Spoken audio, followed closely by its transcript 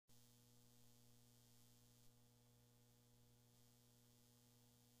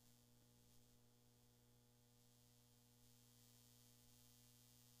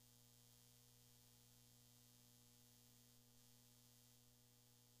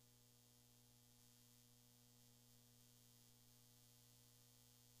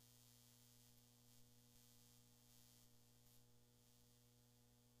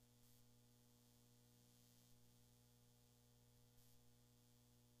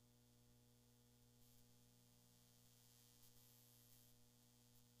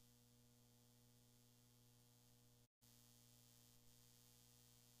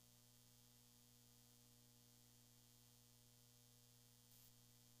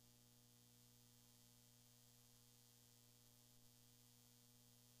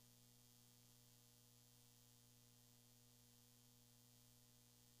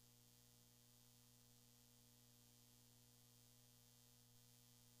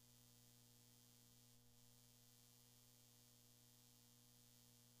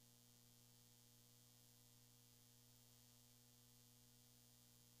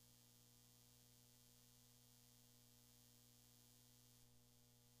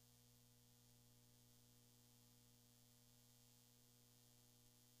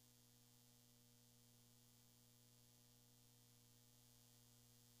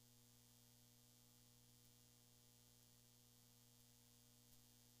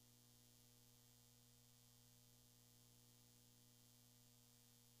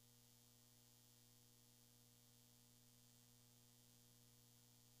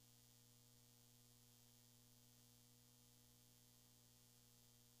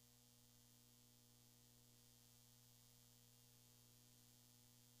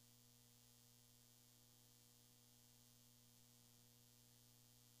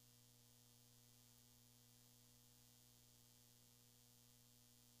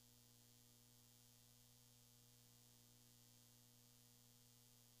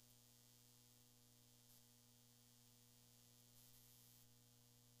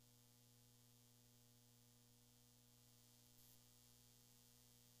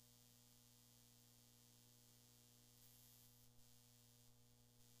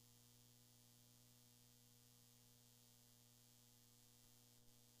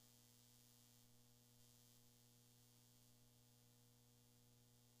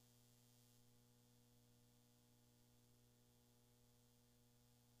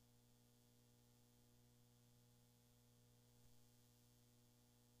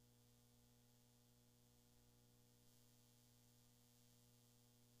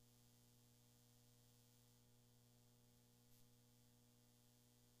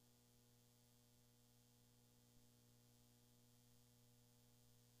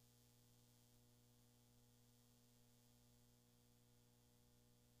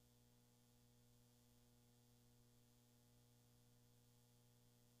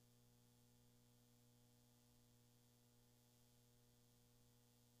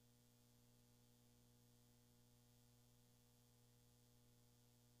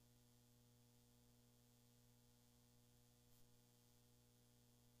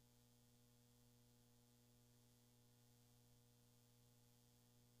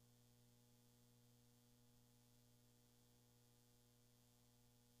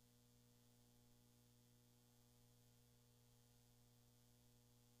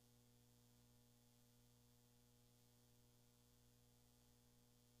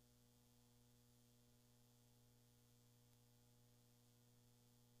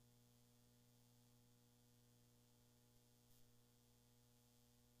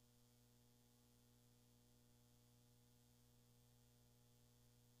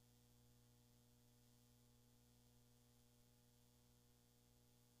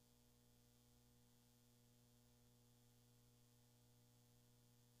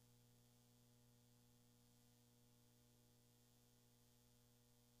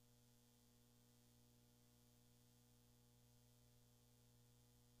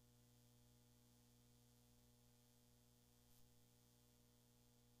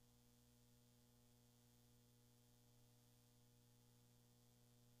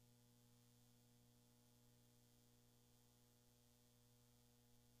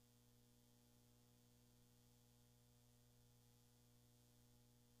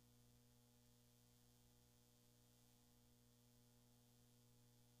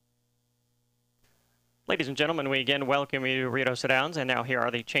Ladies and gentlemen, we again welcome you to Ruidoso Downs, and now here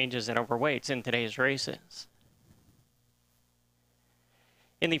are the changes in overweights in today's races.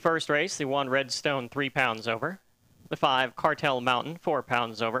 In the first race, the 1 Redstone 3 pounds over, the 5 Cartel Mountain 4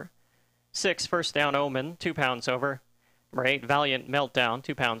 pounds over, 6 First Down Omen 2 pounds over, number 8 Valiant Meltdown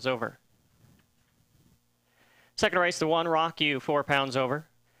 2 pounds over. Second race, the 1 Rock U 4 pounds over,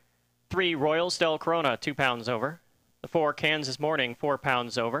 3 Royal Stel Corona 2 pounds over, the 4 Kansas Morning 4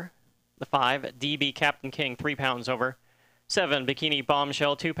 pounds over, the 5 DB Captain King 3 pounds over, 7 Bikini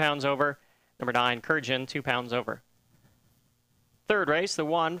Bombshell 2 pounds over, number 9 Kurgan 2 pounds over. Third race, the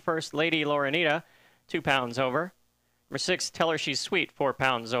 1 First Lady Laurenita 2 pounds over, number 6 Tell Her She's Sweet 4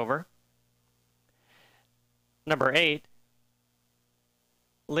 pounds over, number 8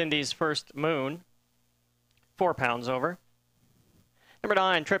 Lindy's First Moon 4 pounds over, number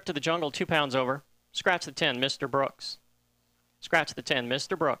 9 Trip to the Jungle 2 pounds over, scratch the 10 Mr. Brooks, scratch the 10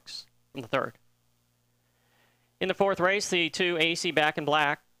 Mr. Brooks from the third. In the fourth race, the 2 AC Back in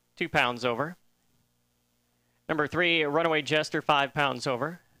Black 2 pounds over, number 3 Runaway Jester 5 pounds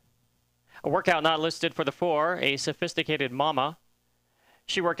over, a workout not listed for the 4, a Sophisticated Mama.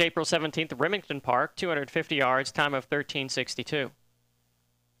 She worked April 17th at Remington Park, 250 yards, time of 13:62.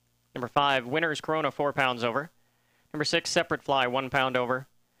 Number 5 Winner's Corona 4 pounds over, number 6 Separate Fly 1 pound over,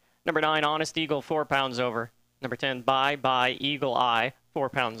 number 9 Honest Eagle 4 pounds over, number 10 Bye Eagle Eye 4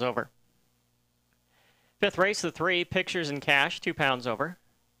 pounds over. Fifth race, the 3 Pictures in Cash 2 pounds over,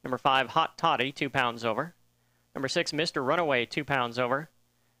 number 5 Hot Toddy 2 pounds over, number 6 Mr. Runaway 2 pounds over,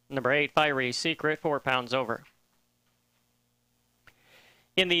 number 8 Fiery Secret 4 pounds over.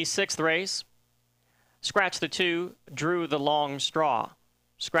 In the sixth race, scratch the 2 Drew the Long Straw,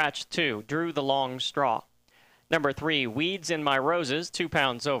 scratch 2 Drew the Long Straw, number 3 Weeds in My Roses 2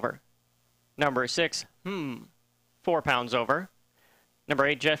 pounds over, number 6 4 pounds over, number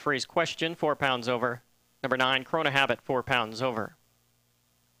 8 Jeffrey's Question 4 pounds over, number 9 Corona Habit 4 pounds over.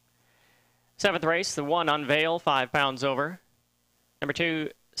 Seventh race, the 1 Unveil 5 pounds over, number 2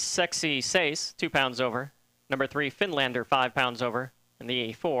 Sexy Sace 2 pounds over, number 3 Finlander 5 pounds over, and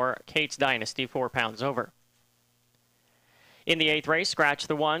the 4 Kate's Dynasty 4 pounds over. In the eighth race, scratch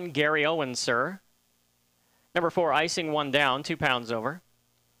the 1 Gary Owens Sir, number 4 Icing 1 Down 2 pounds over,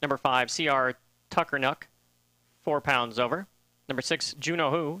 number 5 CR Tuckernuck 4 pounds over, number 6 Juno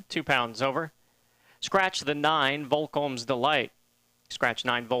Who 2 pounds over, scratch the 9 Volcom's Delight, scratch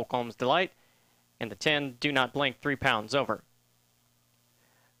 9 Volcom's Delight, and the 10 Do Not Blink 3 pounds over.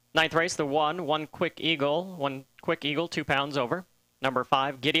 Ninth race, the 1 Quick Eagle 2 pounds over, number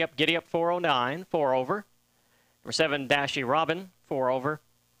 5 Giddy Up 409 4 over, number 7 Dashy Robin 4 over,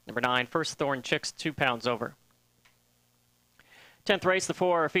 number 9 First Thorn Chicks 2 pounds over. 10th race, the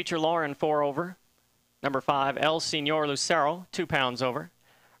 4 Feature Lauren 4 over, number 5 El Senor Lucero 2 pounds over,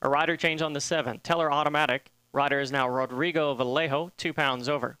 a rider change on the 7 Teller Automatic, rider is now Rodrigo Vallejo 2 pounds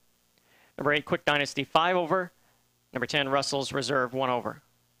over, number 8 Quick Dynasty 5 over, number 10 Russell's Reserve 1 over.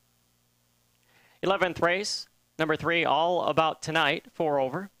 11th race, number 3 All About Tonight 4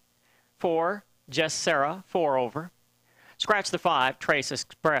 over, 4 Jess Sarah 4 over, scratch the 5 Trace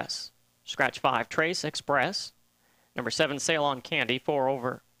Express, scratch 5 Trace Express, number 7 Sail on Candy 4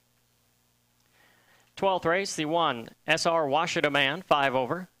 over. 12th race, the 1 SR Washita Man 5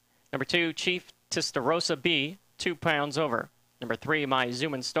 over, number 2 Chief Testarossa B 2 pounds over, number 3 My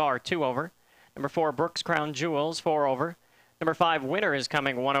Zoomin' Star 2 over, number 4 Brooks Crown Jewels 4 over, number 5 Winner is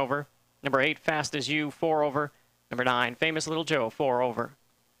Coming 1 over, number 8 Fast as You 4 over, number 9 Famous Little Joe 4 over.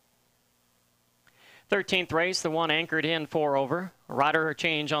 13th race, the 1 Anchored In 4 over, rider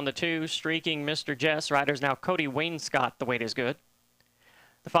change on the 2 Streaking Mr. Jess, rider's now Cody Wainscott, the weight is good.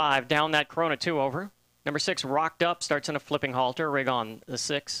 The 5 Down That Corona 2 over, number 6 Rocked Up starts in a flipping halter, rig on the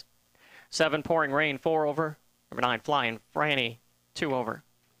 6. 7 Pouring Rain 4 over, number 9 Flying Franny 2 over.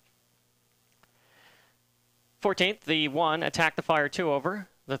 14th, the 1 Attack the Fire 2 over,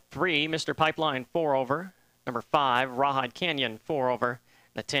 the 3 Mr. Pipeline 4 over, number 5 Rawhide Canyon 4 over,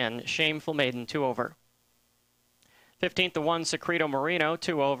 the 10 Shameful Maiden 2 over. 15th, the 1 Secreto Marino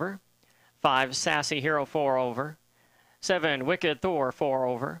 2 over, 5 Sassy Hero 4 over, 7 Wicked Thor 4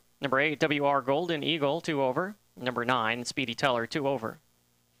 over, number 8 WR Golden Eagle 2 over, number 9 Speedy Teller 2 over.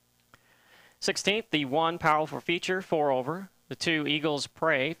 16th, the 1 Powerful Feature 4 over, the 2 Eagles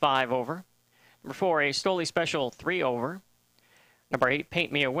Prey 5 over, number 4 A Stoli Special 3 over, number 8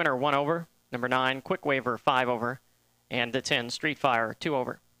 Paint Me a Winner 1 over, number 9 Quick Waver 5 over, and the 10 Street Fire 2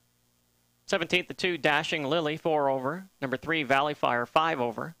 over. 17th, the 2 Dashing Lily 4 over, number 3 Valley Fire 5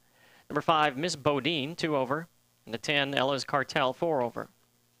 over, number 5 Miss Bodine 2 over, and the 10 Ella's Cartel 4 over.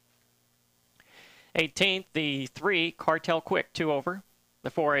 18th, the 3 Cartel Quick 2 over, the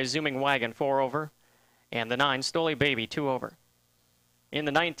 4 A Zooming Wagon 4 over, And the 9, Stoley Baby, 2 over. In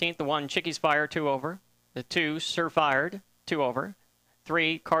the 19th, the 1, Chickies Fire, 2 over. The 2, Sir Fired, 2 over.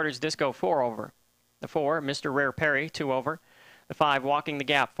 3, Carter's Disco, 4 over. The 4, Mr. Rare Perry, 2 over. The 5, Walking the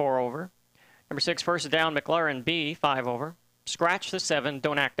Gap, 4 over. Number 6, First Down, McLaren B, 5 over. Scratch the 7,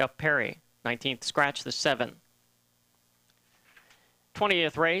 Don't Act Up, Perry. 19th, Scratch the 7.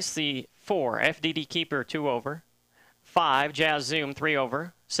 20th race, the 4, FDD Keeper, 2 over. 5, Jazz Zoom, 3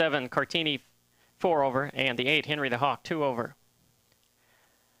 over. 7, Cartini, 4 over. And the 8, Henry the Hawk, 2 over.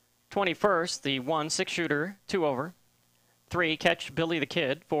 21st, the 1, 6 Shooter, 2 over. 3, Catch Billy the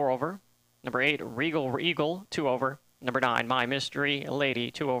Kid, 4 over. Number 8, Regal Eagle, 2 over. Number 9, My Mystery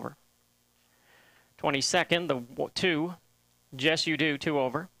Lady, 2 over. 22nd, the 2, Jess You Do, 2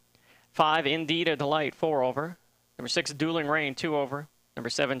 over. 5, Indeed a Delight, 4 over. Number 6, Dueling Rain, 2 over. Number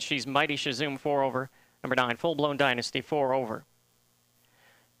 7, She's Mighty Shazoom, 4 over. Number 9, Full Blown Dynasty, 4 over.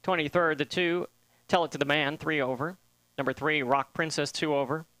 23rd, the 2, Tell It to the Man, 3 over. Number 3, Rock Princess, 2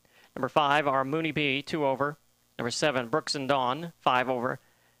 over. Number 5, Our Mooney B, 2 over. Number 7, Brooks and Dawn, 5 over.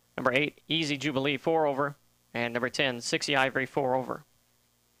 Number 8, Easy Jubilee, 4 over. And number 10, 60 Ivory, 4 over.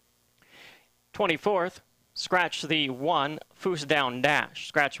 24th, scratch the 1, Foos Down Dash.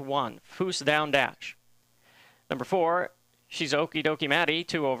 Scratch 1, Foos Down Dash. Number 4, She's Okie Dokie Maddie,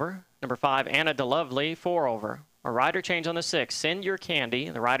 2 over. Number 5, Anna DeLovely, 4 over. A rider change on the 6, Send Your Candy.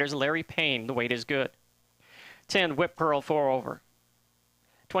 The rider's Larry Payne, the weight is good. 10, Whip Pearl, 4 over.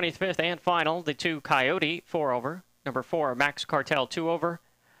 25th and final, the 2, Coyote, 4 over. Number 4, Max Cartel, 2 over.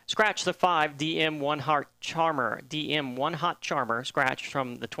 Scratch the 5, DM One Hot Charmer. DM One Hot Charmer, scratch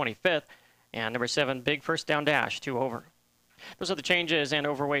from the 25th. And number 7, Big First Down Dash, 2 over. Those are the changes and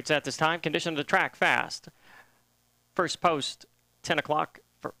overweights at this time. Condition of the track, fast. First post, 10 o'clock.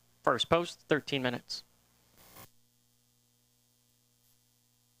 First post, 13 minutes.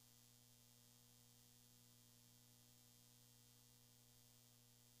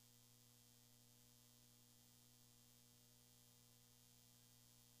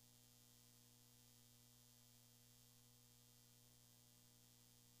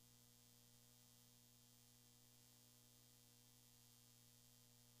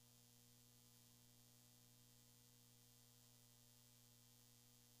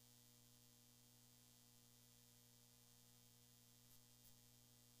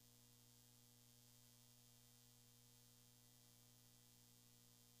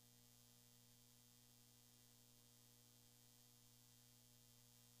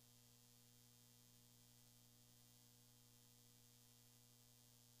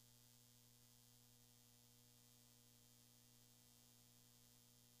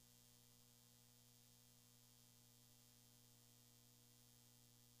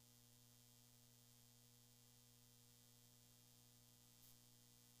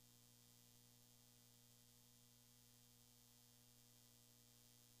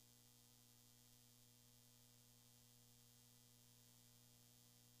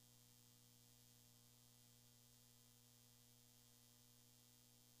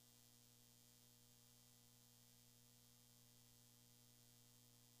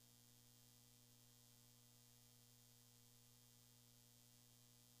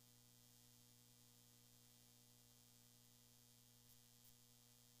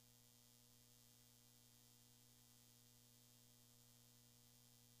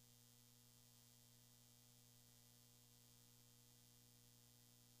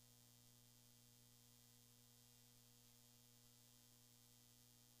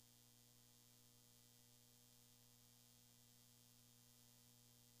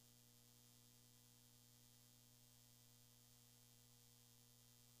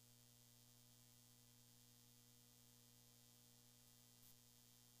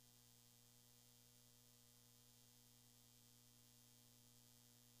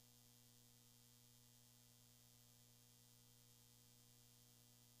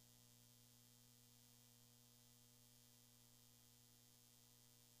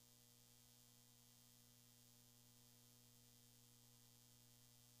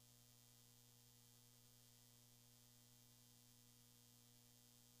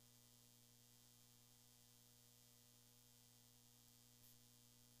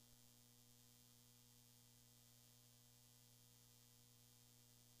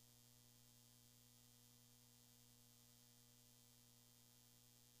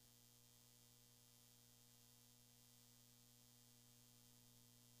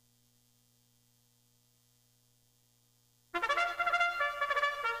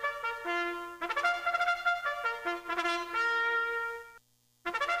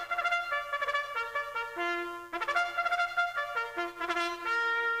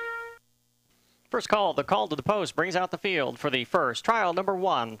 First call, the call to the post brings out the field for the first trial number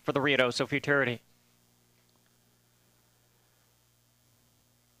 1 for the Ruidoso Futurity.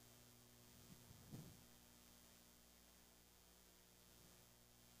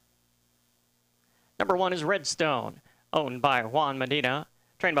 Number 1 is Redstone, owned by Juan Medina,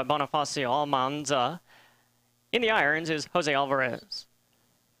 trained by Bonifacio Almanza. In the irons is Jose Alvarez.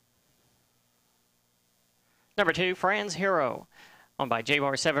 Number 2, Franz Hero, owned by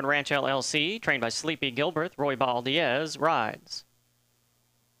Jaguar 7 Ranch LLC, trained by Sleepy Gilbert, Roy Ball Diaz, rides.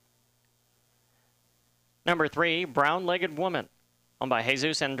 Number 3, Brown-Legged Woman, owned by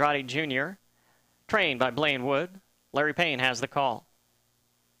Jesus Andrade Jr., trained by Blaine Wood. Larry Payne has the call.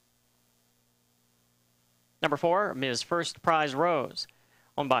 Number 4, Ms. First Prize Rose,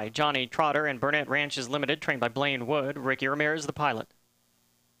 owned by Johnny Trotter and Burnett Ranches Limited, trained by Blaine Wood. Ricky Ramirez, the pilot.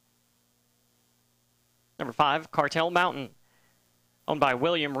 Number 5, Cartel Mountain, owned by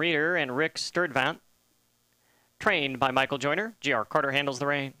William Reeder and Rick Sturdvant, trained by Michael Joyner. G.R. Carter handles the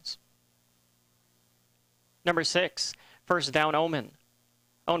reins. Number 6, First Down Omen,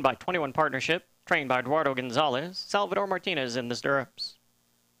 owned by 21 Partnership, trained by Eduardo Gonzalez. Salvador Martinez in the stirrups.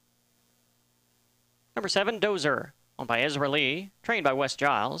 Number 7, Dozer, owned by Ezra Lee, trained by Wes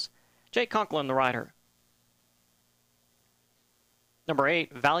Giles. Jay Conklin, the rider. Number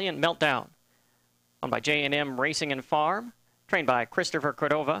 8, Valiant Meltdown, owned by J&M Racing and Farm, trained by Christopher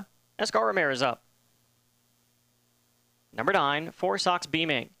Cordova. Escar Ramirez up. Number 9, Four Socks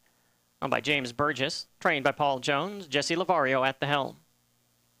Beaming, owned by James Burgess, trained by Paul Jones. Jesse Lavario at the helm.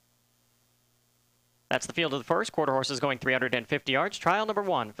 That's the field of the first. Quarter horses going 350 yards. Trial number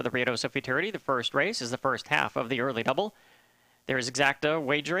 1 for the Ruidoso Futurity. The first race is the first half of the early double. There is exacta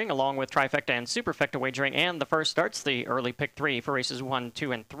wagering along with trifecta and superfecta wagering, and the first starts the early pick 3 for races 1,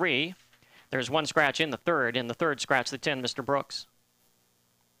 2, and 3. There's one scratch in the third. In the third scratch, the 10, Mr. Brooks.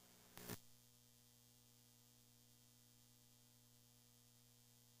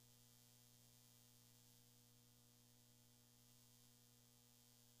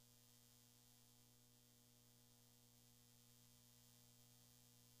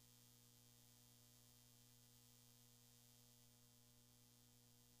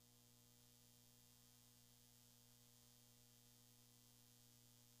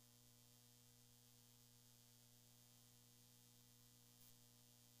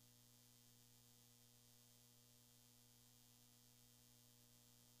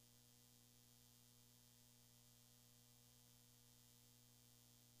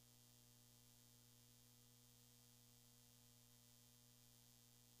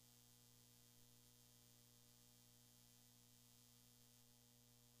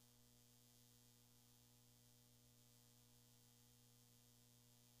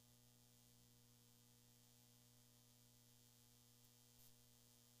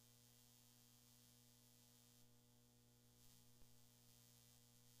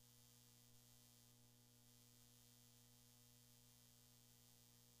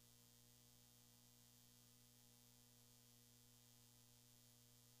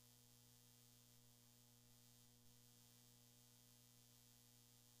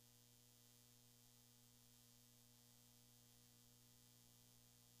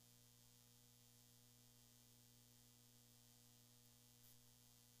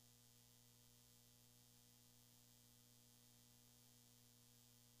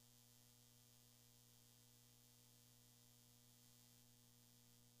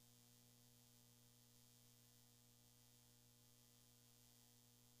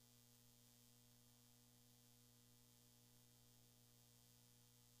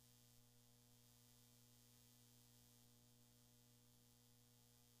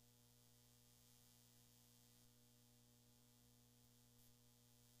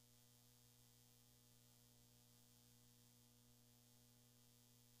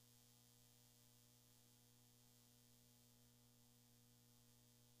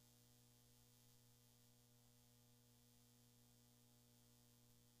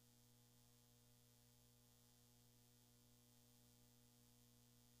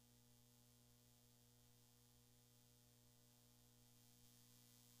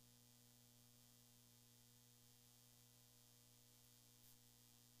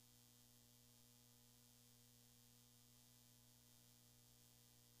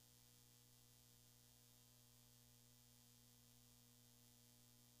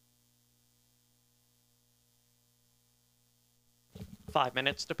 Five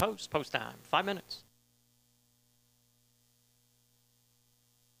minutes to post. Post time. 5 minutes.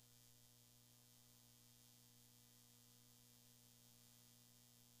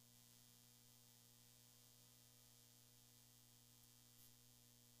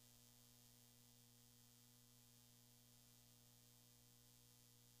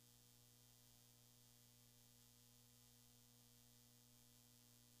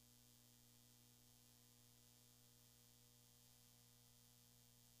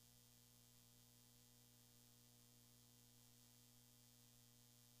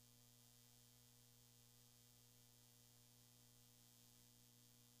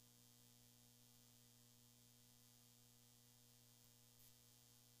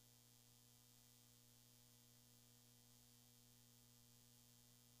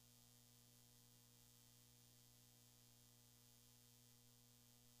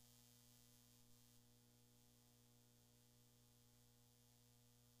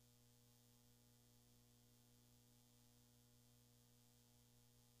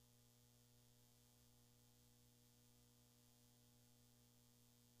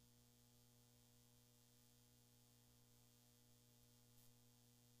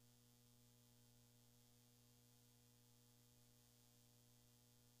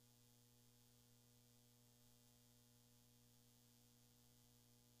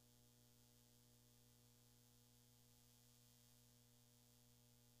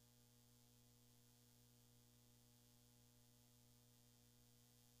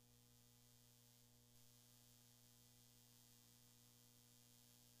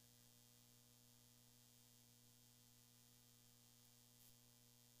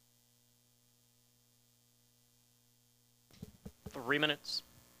 3 minutes.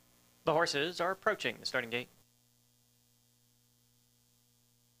 The horses are approaching the starting gate.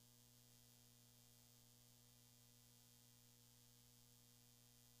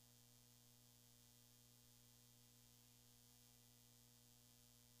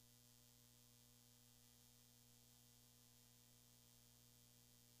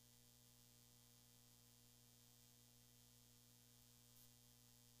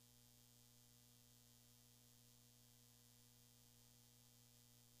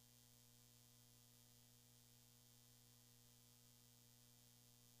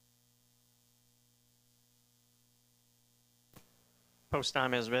 Post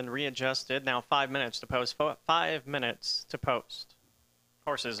time has been readjusted. Now 5 minutes to post. 5 minutes to post.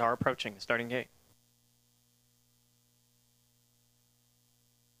 Horses are approaching the starting gate.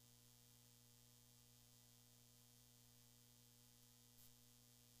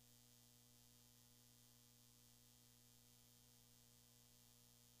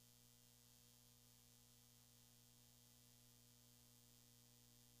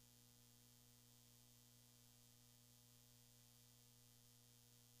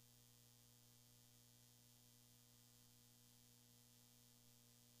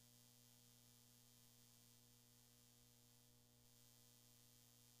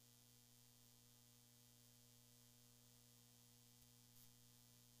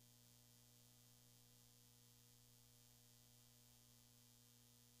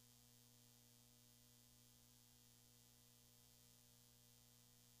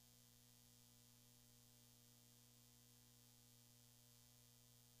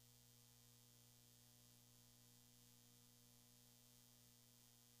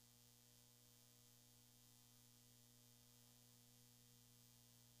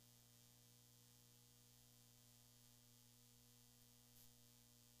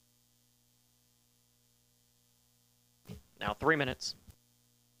 Now 3 minutes.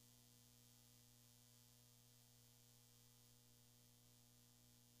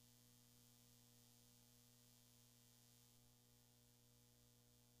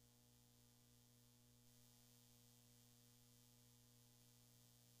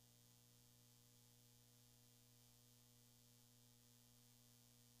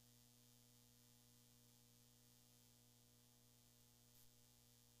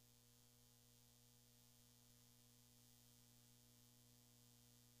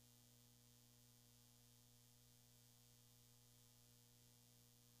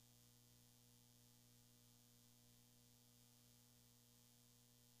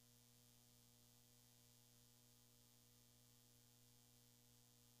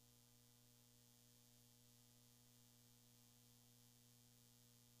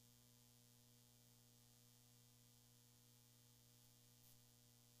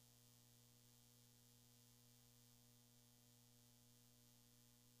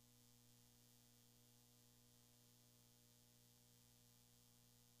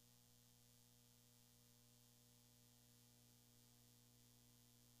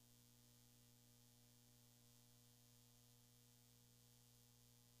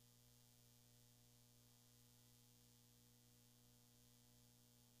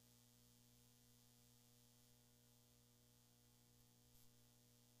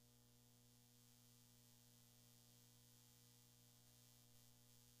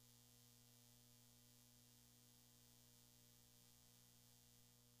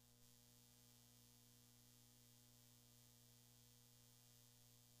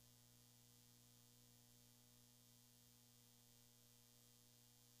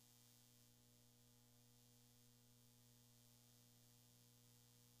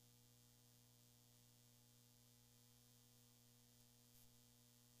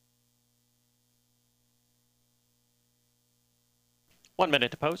 One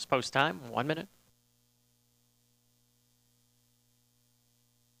minute to post. Post time, 1 minute.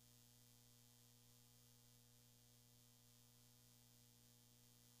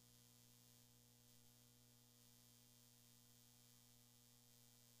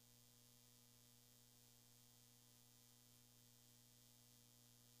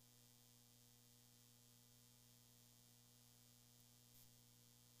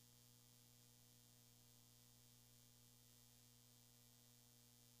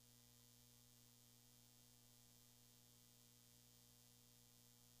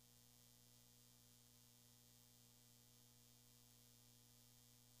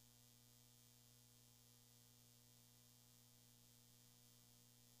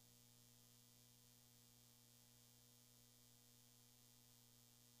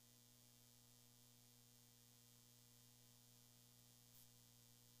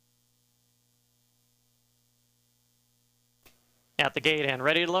 At the gate and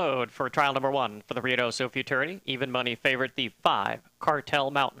ready to load for trial number 1 for the Ruidoso Futurity. Even money favorite, the 5, Cartel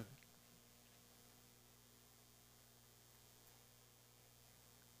Mountain.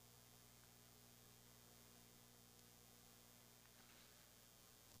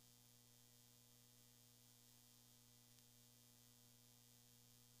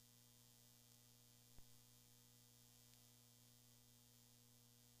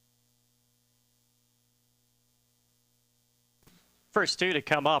 First 2 to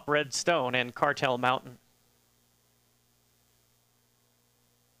come up, Redstone and Cartel Mountain.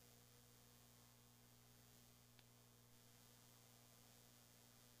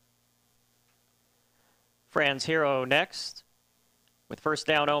 Fran's Hero next with first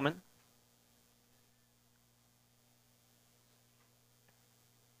down Omen.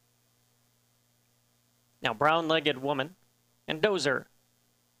 Now Brown-Legged Woman and Dozer.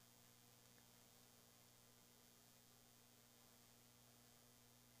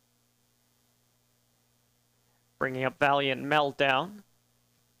 Bringing up Valiant Meltdown.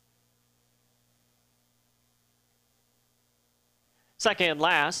 Second and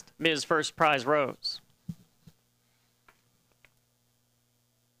last, Ms. First Prize Rose.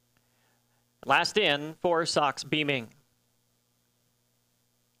 Last in, 4 Socks Beaming.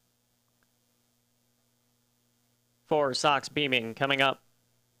 4 Socks Beaming coming up.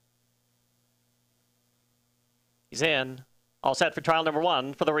 He's in. All set for trial number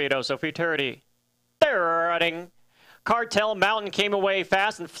 1 for the Ruidoso Futurity. They're running. Cartel Mountain came away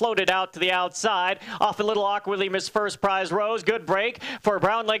fast and floated out to the outside. Off a little awkwardly, Miss First Prize Rose. Good break for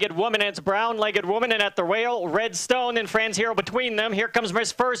Brown-Legged Woman. It's Brown-Legged Woman, and at the rail, Redstone and Fran's Hero between them. Here comes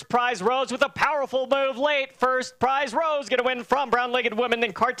Miss First Prize Rose with a powerful move late. First Prize Rose going to win from Brown-Legged Woman,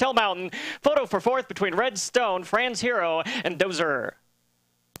 then Cartel Mountain. Photo for 4th between Redstone, Fran's Hero, and Dozer.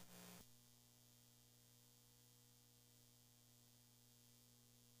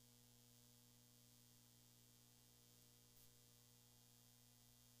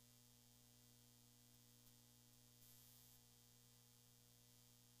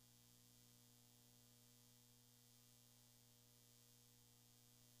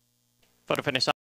 Photo finish.